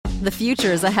The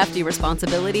future is a hefty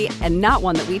responsibility and not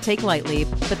one that we take lightly.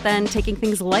 But then taking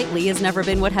things lightly has never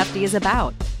been what Hefty is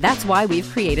about. That's why we've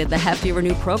created the Hefty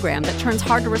Renew program that turns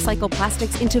hard-to-recycle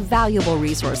plastics into valuable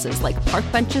resources like park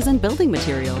benches and building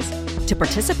materials. To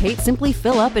participate, simply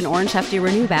fill up an orange Hefty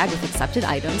Renew bag with accepted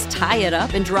items, tie it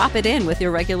up, and drop it in with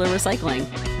your regular recycling.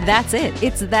 That's it.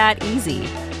 It's that easy.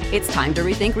 It's time to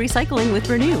rethink recycling with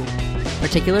Renew.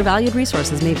 Particular valued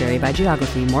resources may vary by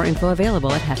geography. More info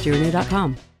available at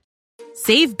heftyrenew.com.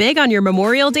 Save big on your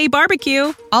Memorial Day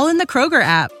barbecue, all in the Kroger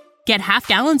app. Get half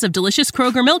gallons of delicious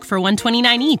Kroger milk for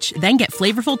 $1.29 each. Then get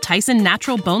flavorful Tyson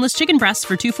natural boneless chicken breasts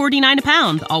for $2.49 a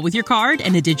pound, all with your card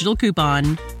and a digital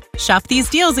coupon. Shop these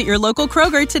deals at your local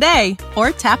Kroger today,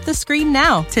 or tap the screen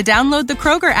now to download the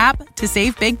Kroger app to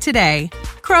save big today.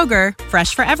 Kroger,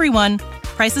 fresh for everyone.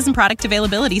 Prices and product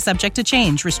availability subject to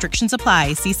change. Restrictions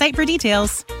apply. See site for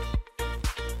details.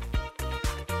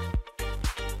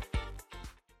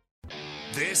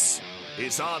 This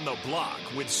is On the Block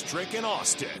with Strick and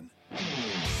Austin.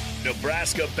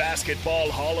 Nebraska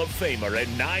Basketball Hall of Famer and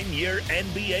 9-year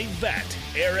NBA vet,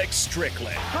 Eric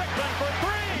Strickland. Strickland for three!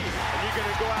 And you're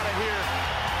going to go out of here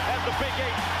as the Big 8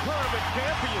 tournament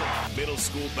champion. Middle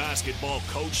school basketball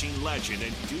coaching legend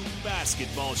and Duke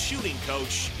basketball shooting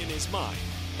coach in his mind,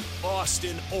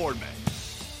 Austin Orman.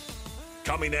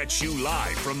 Coming at you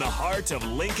live from the heart of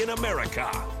Lincoln, America.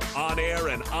 On air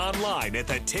and online at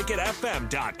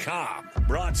theticketfm.com.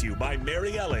 Brought to you by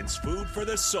Mary Ellen's Food for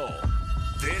the Soul.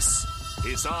 This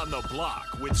is On the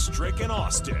Block with Strick and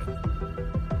Austin.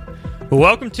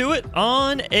 Welcome to it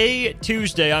on a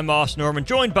Tuesday. I'm Austin Norman,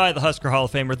 joined by the Husker Hall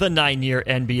of Famer, the 9-year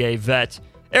NBA vet,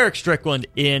 Eric Strickland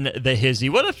in the hizzy.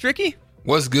 What up, Stricky?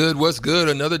 What's good? What's good?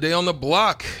 Another day on the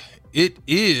block. It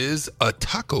is a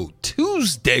Taco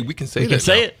Tuesday. We can say that. We can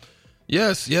say it.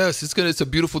 Yes. It's good. It's a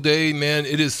beautiful day, man.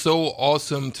 It is so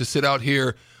awesome to sit out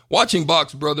here watching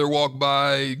Box Brother walk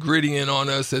by, grittying on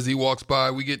us as he walks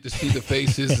by. We get to see the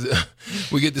faces.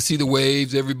 We get to see the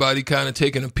waves. Everybody kind of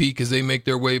taking a peek as they make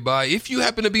their way by. If you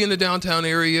happen to be in the downtown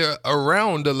area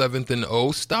around 11th and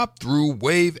O, stop through,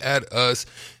 wave at us,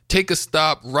 take a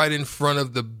stop right in front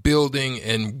of the building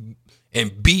and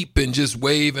beep and just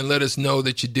wave and let us know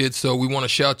that you did so. We want to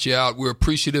shout you out. We're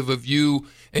appreciative of you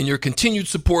and your continued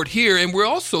support here. And we're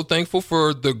also thankful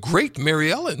for the great Mary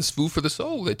Ellen's Food for the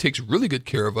Soul that takes really good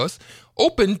care of us.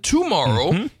 Open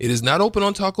tomorrow. Mm-hmm. It is not open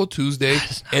on Taco Tuesday.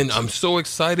 And I'm so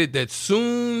excited that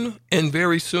soon and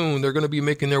very soon they're going to be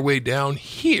making their way down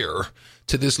here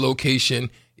to this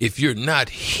location. If you're not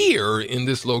here in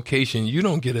this location, you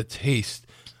don't get a taste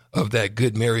of that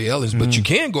good Mary Ellen's, but you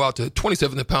can go out to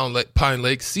 27th Pine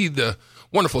Lake, see the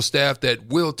wonderful staff that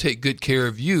will take good care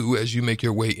of you as you make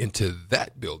your way into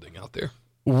that building out there.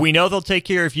 We know they'll take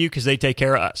care of you because they take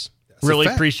care of us. That's really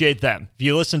appreciate them. If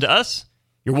you listen to us,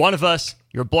 you're one of us.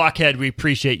 You're a blockhead. We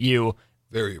appreciate you.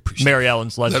 Very appreciative. Mary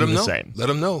Ellen's loves you the same. Let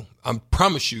them know. I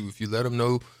promise you, if you let them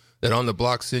know that On the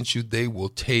Block sent you, they will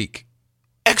take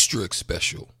extra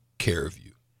special care of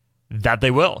you. That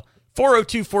they will.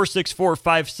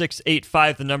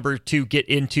 402-464-5685, the number to get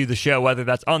into the show, whether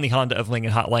that's on the Honda of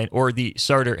Lincoln hotline or the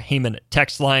Sartor Heyman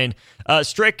text line.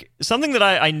 Strick, something that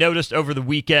I noticed over the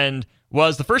weekend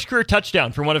was the first career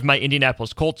touchdown for one of my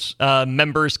Indianapolis Colts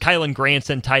members, Kylan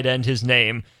Granson, tight end, his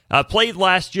name. Played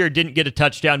last year, didn't get a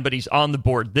touchdown, but he's on the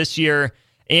board this year.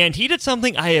 And he did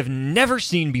something I have never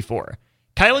seen before.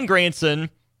 Kylan Granson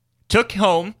took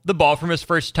home the ball from his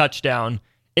first touchdown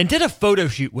and did a photo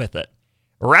shoot with it.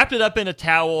 Wrapped it up in a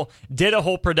towel, did a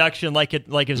whole production like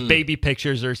his baby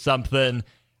pictures or something.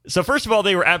 So first of all,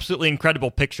 they were absolutely incredible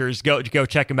pictures. Go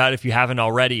check them out if you haven't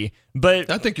already.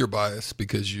 But I think you're biased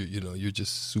because you're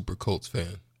just super Colts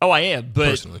fan. Oh, I am,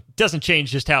 but personally, it doesn't change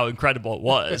just how incredible it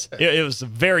was. It was a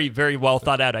very, very well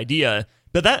thought out idea.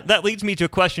 But that leads me to a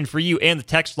question for you and the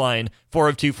text line,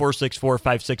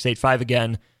 402-464-5685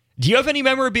 again. Do you have any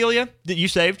memorabilia that you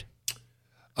saved?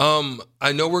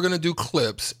 I know we're going to do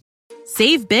clips.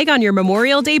 Save big on your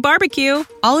Memorial Day barbecue,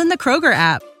 all in the Kroger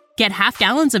app. Get half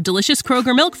gallons of delicious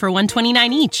Kroger milk for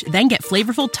 $1.29 each. Then get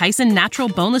flavorful Tyson natural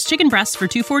boneless chicken breasts for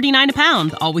 $2.49 a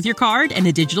pound, all with your card and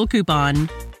a digital coupon.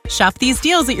 Shop these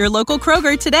deals at your local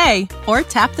Kroger today, or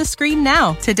tap the screen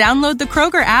now to download the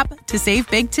Kroger app to save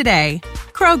big today.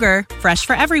 Kroger, fresh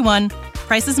for everyone.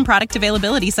 Prices and product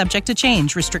availability subject to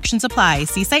change. Restrictions apply.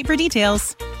 See site for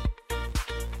details.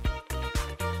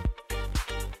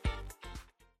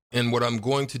 And what I'm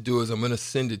going to do is I'm going to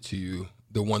send it to you,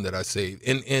 the one that I saved.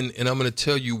 And I'm going to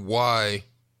tell you why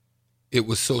it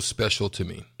was so special to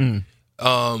me.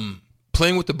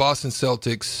 Playing with the Boston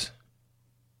Celtics,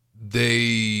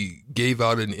 they gave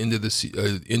out an end of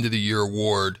the year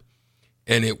award,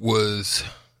 and it was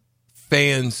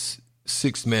fans'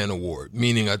 six-man award,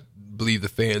 meaning I believe the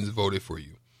fans voted for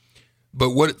you.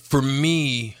 But for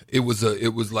me, it was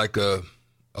like a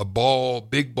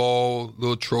big ball,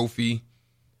 little trophy.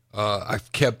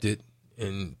 I've kept it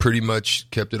and pretty much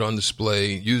kept it on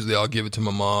display. Usually I'll give it to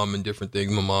my mom and different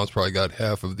things. My mom's probably got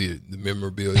half of the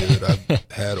memorabilia that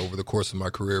I've had over the course of my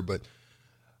career. But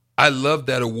I love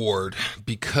that award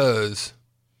because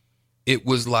it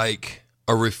was like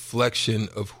a reflection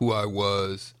of who I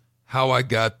was, how I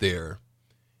got there,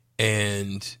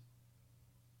 and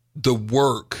the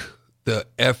work, the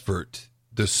effort,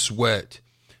 the sweat,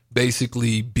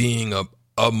 basically being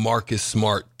a Marcus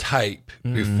Smart type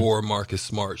before Marcus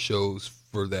Smart shows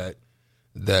for that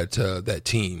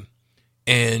team.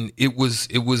 And it was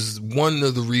one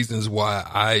of the reasons why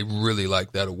I really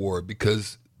like that award,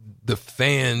 because the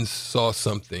fans saw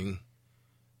something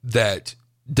that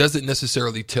doesn't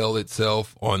necessarily tell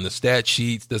itself on the stat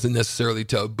sheets, doesn't necessarily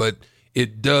tell, but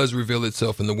it does reveal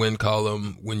itself in the win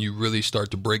column when you really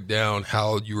start to break down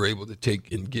how you were able to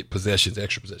take and get possessions,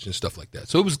 extra possessions, stuff like that.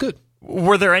 So it was good.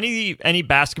 Were there any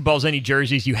basketballs, any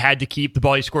jerseys you had to keep, the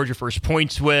ball you scored your first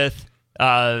points with,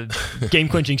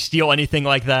 game-clinching steal, anything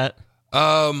like that?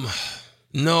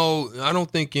 No, I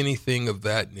don't think anything of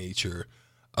that nature.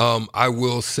 I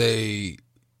will say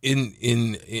in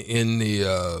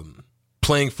the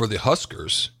playing for the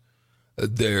Huskers,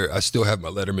 I still have my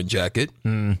Letterman jacket.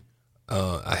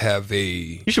 I have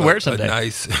You should wear it someday. A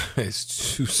nice.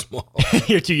 It's too small.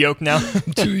 You're too yoked now.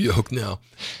 I'm too yoked now.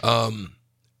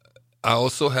 I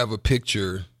also have a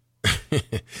picture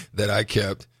that I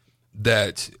kept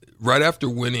that right after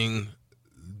winning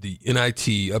the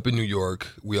NIT up in New York,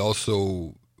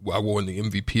 I won the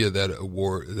MVP of that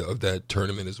award, of that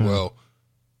tournament as well.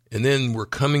 And then we're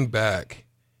coming back,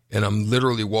 and I'm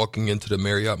literally walking into the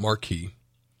Marriott Marquis,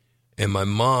 and my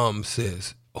mom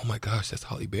says, "Oh my gosh, that's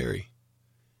Holly Berry."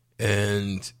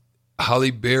 And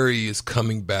Holly Berry is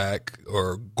coming back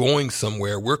or going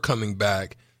somewhere. We're coming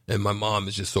back, and my mom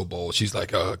is just so bold. She's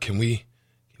like, Holly,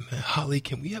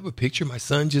 can we have a picture? My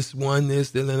son just won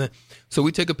this, that. So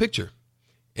we take a picture.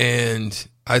 And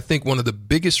I think one of the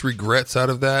biggest regrets out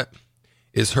of that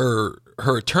is her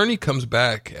attorney comes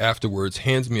back afterwards,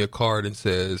 hands me a card and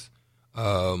says,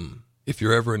 if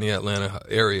you're ever in the Atlanta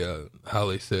area,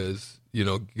 Holly says,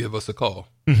 give us a call.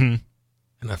 Mm-hmm.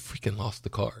 And I freaking lost the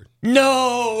card.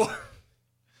 No.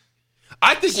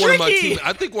 I think one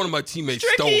of my teammates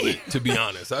stole it, to be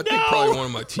honest. I think probably one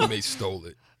of my teammates stole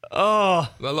it. Oh.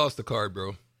 I lost the card,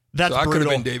 bro. That's I could have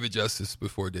brutal. been David Justice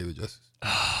before David Justice.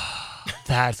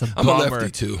 That's a bummer. I'm a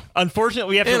lefty, too.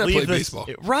 Unfortunately, we have to leave this. Baseball.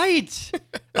 Right.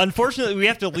 Unfortunately, we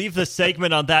have to leave this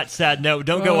segment on that sad note.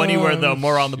 Don't go anywhere, though.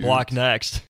 More on the block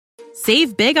next.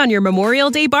 Save big on your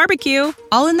Memorial Day barbecue,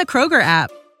 all in the Kroger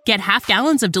app. Get half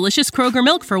gallons of delicious Kroger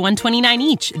milk for $1.29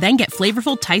 each. Then get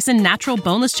flavorful Tyson natural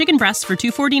boneless chicken breasts for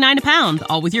 $2.49 a pound,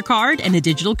 all with your card and a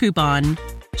digital coupon.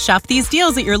 Shop these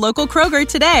deals at your local Kroger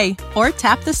today, or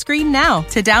tap the screen now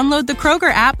to download the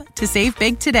Kroger app to save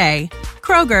big today.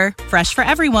 Kroger, fresh for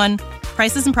everyone.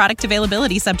 Prices and product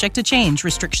availability subject to change.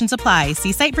 Restrictions apply.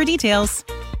 See site for details.